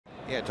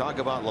Yeah, talk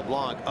about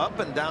LeBlanc up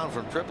and down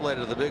from AAA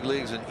to the big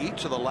leagues in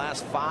each of the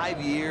last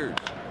 5 years.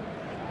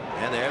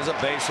 And there's a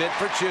base hit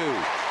for Choo.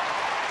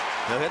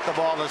 He'll hit the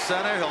ball to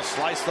center. He'll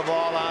slice the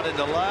ball out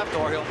into left,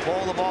 or he'll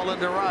pull the ball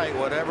into right.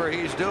 Whatever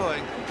he's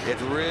doing,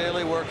 it's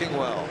really working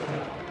well.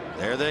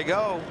 There they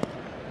go.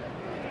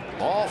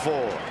 Ball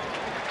 4.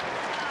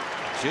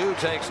 Choo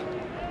takes it.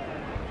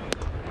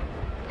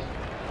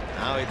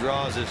 Now he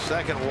draws his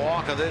second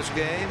walk of this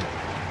game.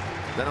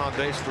 Been on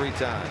base 3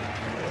 times.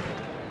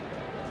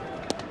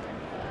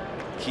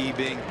 Key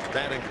being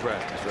batting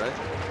practice,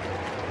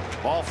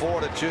 right? Ball 4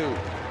 to Choo.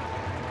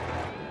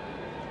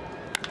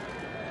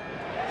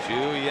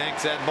 Choo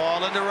yanks that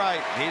ball into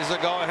right. He's the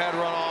go-ahead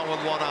run on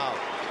with 1 out.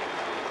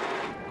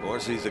 Of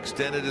course, he's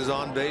extended his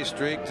on-base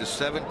streak to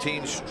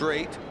 17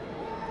 straight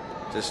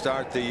to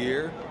start the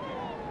year.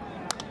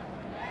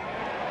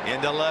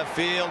 Into left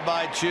field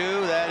by Choo.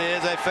 That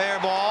is a fair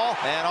ball,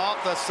 and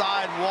off the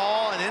side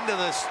wall and into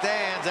the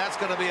stands. That's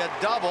going to be a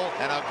double,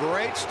 and a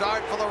great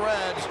start for the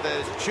Reds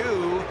as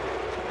Choo,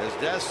 as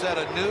Des said,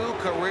 a new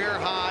career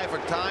high for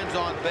times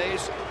on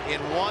base in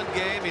 1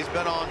 game. He's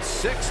been on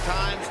 6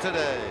 times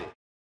today.